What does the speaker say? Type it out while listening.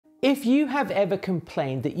If you have ever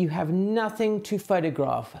complained that you have nothing to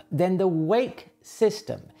photograph, then the Wake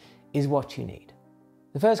system is what you need.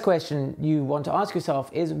 The first question you want to ask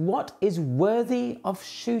yourself is, what is worthy of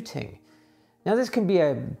shooting? Now, this can be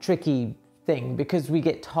a tricky thing because we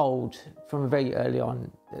get told from very early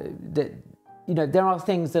on that there are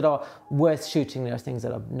things that are worth shooting, there are things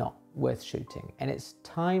that are not worth shooting. And it's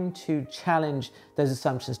time to challenge those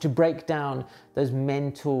assumptions, to break down those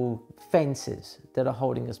mental fences that are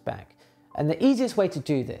holding us back. And the easiest way to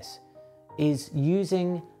do this is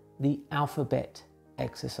using the alphabet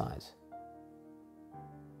exercise.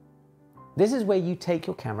 This is where you take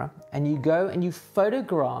your camera and you go and you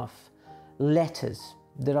photograph letters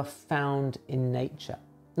that are found in nature.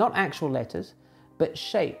 Not actual letters, but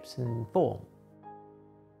shapes and form.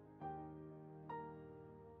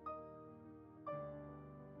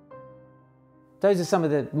 Those are some of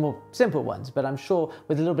the more simple ones, but I'm sure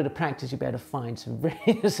with a little bit of practice you'll be able to find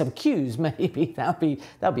some cues maybe.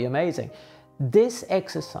 That'd be amazing. This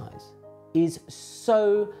exercise is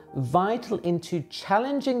so vital into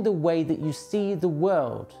challenging the way that you see the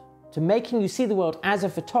world, to making you see the world as a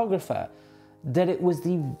photographer, that it was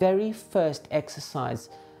the very first exercise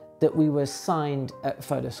that we were assigned at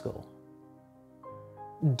photo school.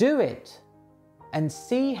 Do it and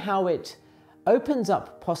see how it opens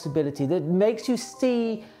up possibility that makes you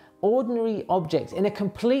see ordinary objects in a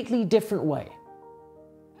completely different way.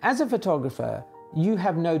 As a photographer, you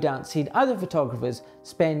have no doubt seen other photographers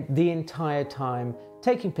spend the entire time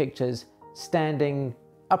taking pictures standing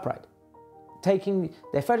upright, taking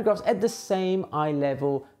their photographs at the same eye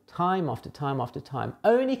level time after time after time,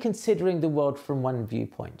 only considering the world from one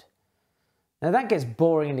viewpoint. Now that gets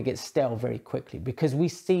boring and it gets stale very quickly because we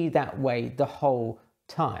see that way the whole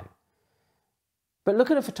time. But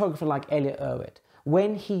look at a photographer like Elliott Erwitt,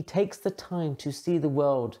 when he takes the time to see the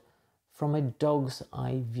world from a dog's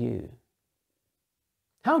eye view.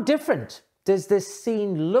 How different does this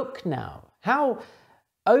scene look now? How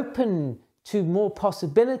open to more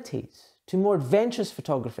possibilities, to more adventurous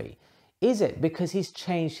photography is it because he's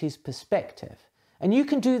changed his perspective? And you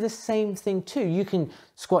can do the same thing too. You can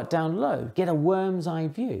squat down low, get a worm's eye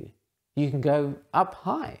view. You can go up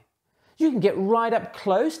high. You can get right up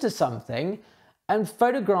close to something and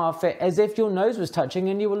photograph it as if your nose was touching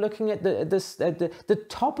and you were looking at the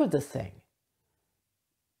top of the thing.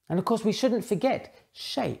 And of course, we shouldn't forget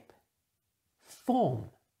shape, form,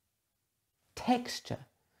 texture.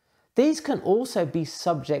 These can also be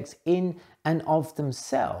subjects in and of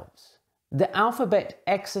themselves. The alphabet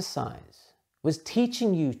exercise was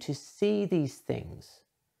teaching you to see these things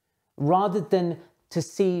rather than to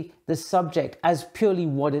see the subject as purely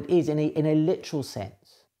what it is in a literal sense.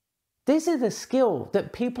 This is a skill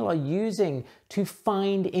that people are using to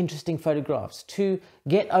find interesting photographs, to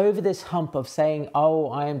get over this hump of saying, oh,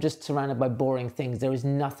 I am just surrounded by boring things. There is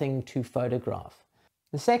nothing to photograph.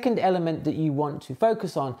 The second element that you want to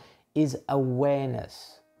focus on is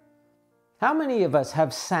awareness. How many of us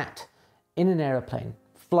have sat in an airplane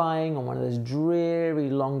flying on one of those dreary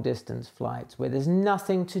long distance flights where there's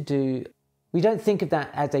nothing to do? We don't think of that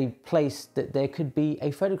as a place that there could be a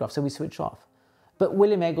photograph, so we switch off. But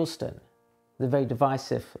William Eggleston, the very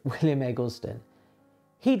divisive William Eggleston,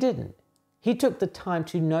 he didn't. He took the time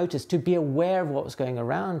to notice, to be aware of what was going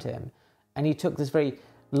around him. And he took this very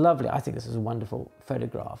lovely, I think this is a wonderful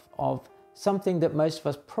photograph of something that most of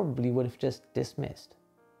us probably would have just dismissed.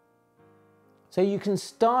 So you can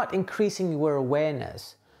start increasing your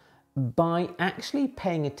awareness by actually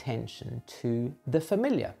paying attention to the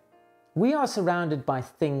familiar. We are surrounded by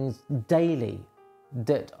things daily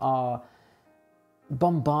that are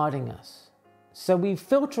bombarding us. So we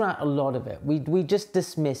filter out a lot of it. We just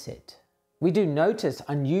dismiss it. We do notice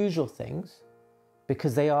unusual things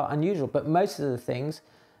because they are unusual, but most of the things,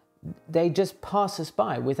 they just pass us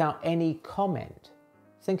by without any comment.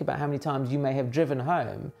 Think about how many times you may have driven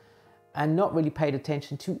home and not really paid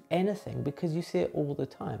attention to anything because you see it all the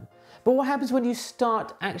time. But what happens when you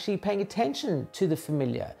start actually paying attention to the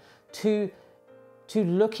familiar, to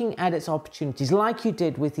looking at its opportunities, like you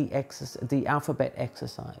did with the alphabet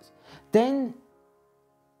exercise? Then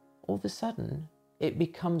all of a sudden it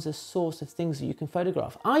becomes a source of things that you can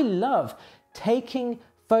photograph. I love taking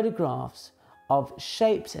photographs of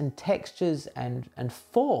shapes and textures and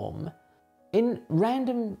form in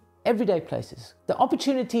random everyday places. The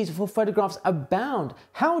opportunities for photographs abound.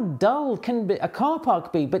 How dull can a car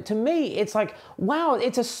park be? But to me, it's like, wow,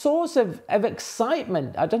 it's a source of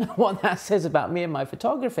excitement. I don't know what that says about me and my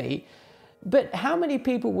photography, but how many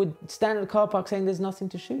people would stand in a car park saying there's nothing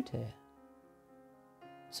to shoot here?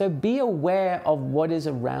 So be aware of what is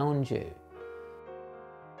around you.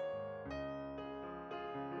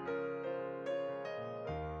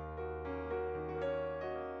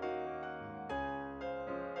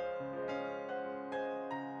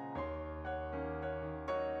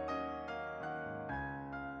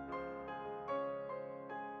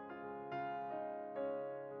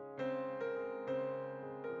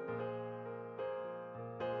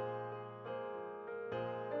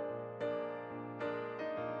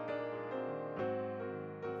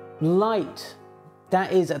 Light,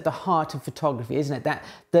 that is at the heart of photography, isn't it? That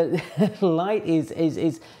the light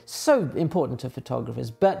is so important to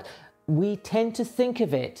photographers, but we tend to think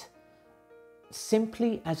of it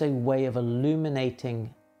simply as a way of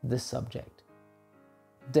illuminating the subject.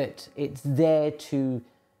 That it's there to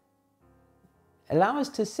allow us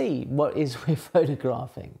to see what is we're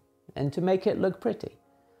photographing and to make it look pretty.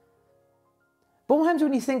 But what happens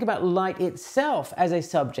when you think about light itself as a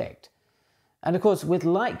subject? And of course, with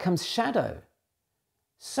light comes shadow.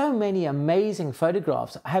 So many amazing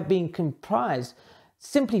photographs have been comprised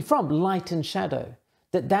simply from light and shadow.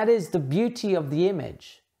 That is the beauty of the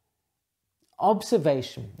image.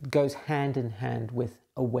 Observation goes hand in hand with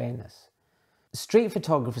awareness. Street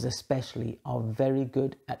photographers especially are very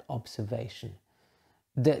good at observation.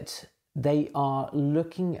 That they are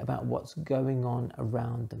looking about what's going on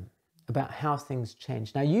around them, about how things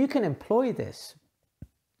change. Now you can employ this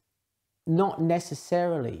not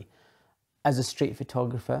necessarily as a street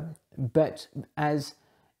photographer, but as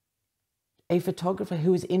a photographer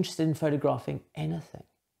who is interested in photographing anything.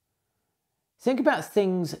 Think about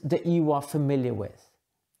things that you are familiar with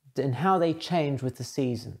and how they change with the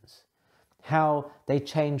seasons, how they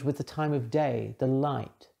change with the time of day, the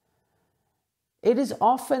light. It is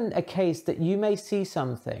often a case that you may see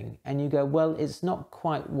something and you go, well, it's not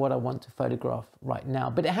quite what I want to photograph right now,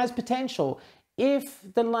 but it has potential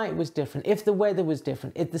if the light was different, if the weather was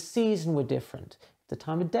different, if the season were different, if the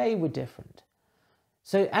time of day were different.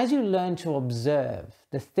 So as you learn to observe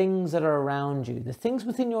the things that are around you, the things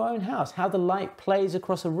within your own house, how the light plays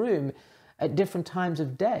across a room at different times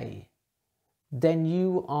of day, then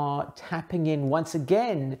you are tapping in once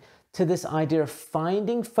again to this idea of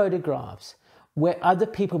finding photographs where other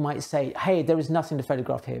people might say, hey, there is nothing to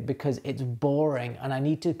photograph here because it's boring and I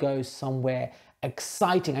need to go somewhere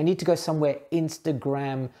exciting. I need to go somewhere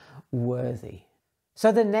Instagram worthy.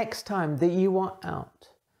 So the next time that you are out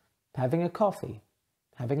having a coffee,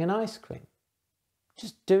 having an ice cream,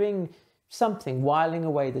 just doing something, whiling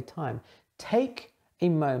away the time, take a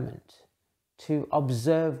moment to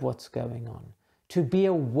observe what's going on, to be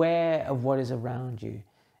aware of what is around you.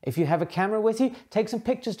 If you have a camera with you, take some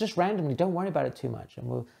pictures just randomly. Don't worry about it too much. And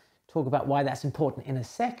we'll talk about why that's important in a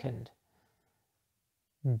second.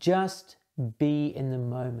 Just be in the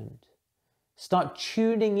moment. Start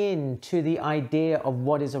tuning in to the idea of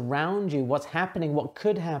what is around you, what's happening, what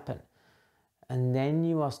could happen. And then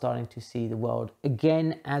you are starting to see the world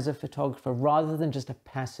again as a photographer rather than just a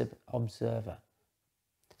passive observer.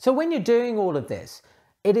 So when you're doing all of this,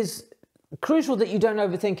 it is crucial that you don't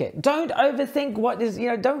overthink it. Don't overthink what is,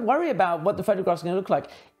 don't worry about what the photograph's going to look like.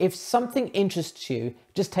 If something interests you,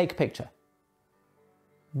 just take a picture.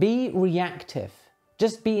 Be reactive.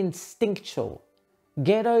 Just be instinctual.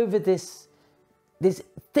 Get over this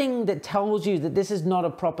thing that tells you that this is not a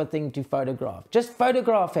proper thing to photograph. Just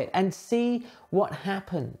photograph it and see what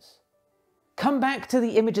happens. Come back to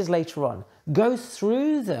the images later on. Go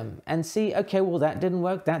through them and see, okay, well, that didn't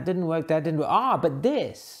work, that didn't work, that didn't work. But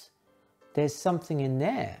there's something in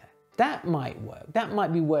there. That might work. That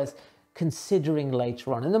might be worth considering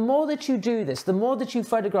later on. And the more that you do this, the more that you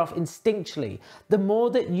photograph instinctually, the more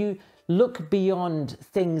that you look beyond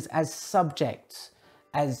things as subjects,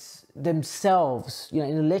 as themselves,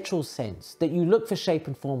 in a literal sense, that you look for shape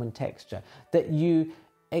and form and texture, that you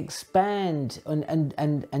expand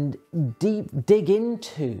and dig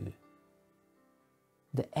into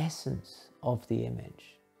the essence of the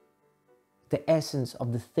image, the essence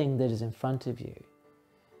of the thing that is in front of you,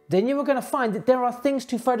 then you are going to find that there are things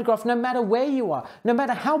to photograph no matter where you are, no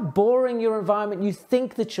matter how boring your environment you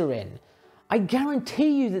think that you're in. I guarantee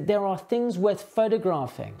you that there are things worth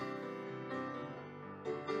photographing.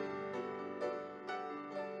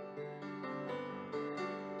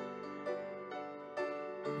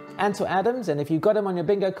 Ansel Adams, and if you've got him on your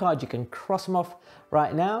bingo card, you can cross him off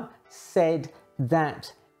right now, said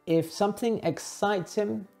that if something excites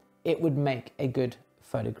him, it would make a good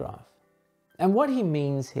photograph. And what he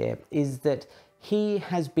means here is that he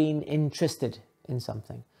has been interested in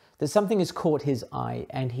something, that something has caught his eye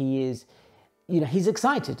and he is, he's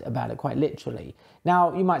excited about it, quite literally.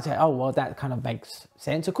 Now, you might say, oh, well, that kind of makes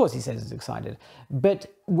sense. Of course, he says he's excited. But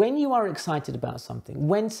when you are excited about something,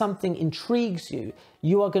 when something intrigues you,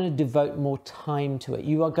 you are going to devote more time to it.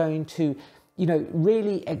 You are going to,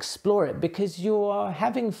 really explore it because you are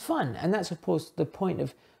having fun. And that's, of course, the point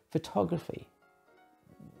of photography.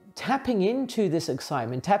 Tapping into this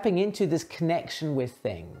excitement, tapping into this connection with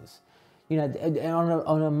things, on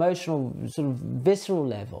an emotional, sort of visceral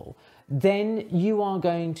level, then you are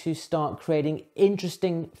going to start creating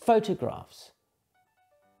interesting photographs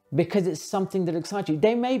because it's something that excites you.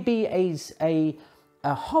 They may be a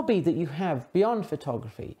a hobby that you have beyond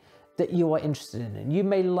photography that you are interested in. And you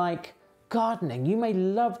may like gardening, you may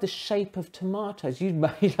love the shape of tomatoes, you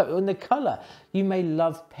may love and the color, you may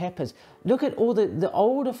love peppers. Look at all the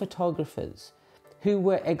older photographers who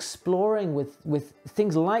were exploring with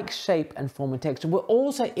things like shape and form and texture, were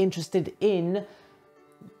also interested in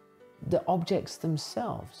the objects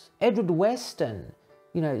themselves. Edward Weston,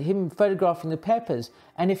 you know, him photographing the peppers,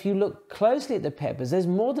 and if you look closely at the peppers, there's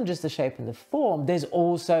more than just the shape and the form, there's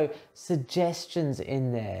also suggestions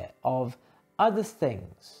in there of other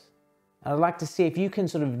things. And I'd like to see if you can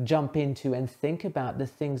sort of jump into and think about the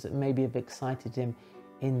things that maybe have excited him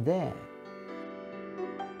in there.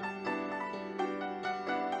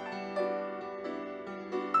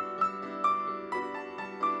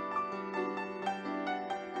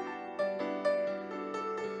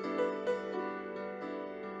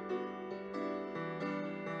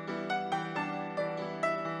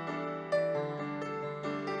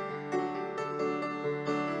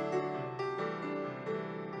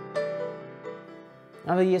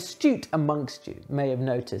 Now, the astute amongst you may have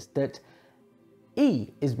noticed that E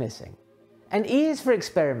is missing. And E is for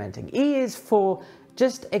experimenting. E is for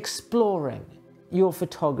just exploring your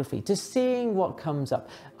photography, to seeing what comes up.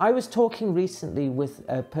 I was talking recently with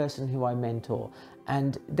a person who I mentor,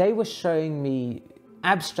 and they were showing me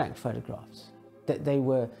abstract photographs that they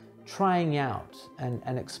were trying out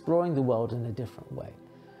and exploring the world in a different way.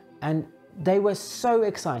 And they were so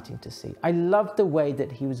exciting to see. I loved the way that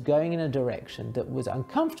he was going in a direction that was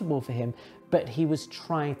uncomfortable for him, but he was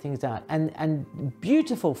trying things out, and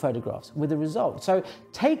beautiful photographs with the result. So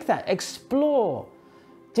take that, explore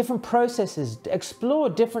different processes, explore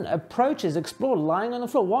different approaches, explore lying on the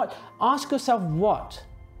floor. Ask yourself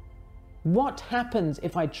what happens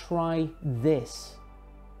if I try this?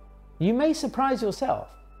 You may surprise yourself.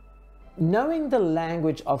 Knowing the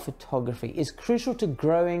language of photography is crucial to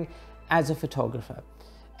growing as a photographer.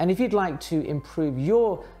 And if you'd like to improve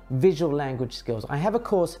your visual language skills, I have a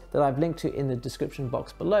course that I've linked to in the description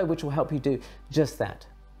box below, which will help you do just that.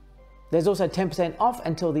 There's also 10% off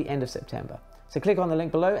until the end of September. So click on the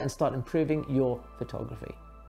link below and start improving your photography.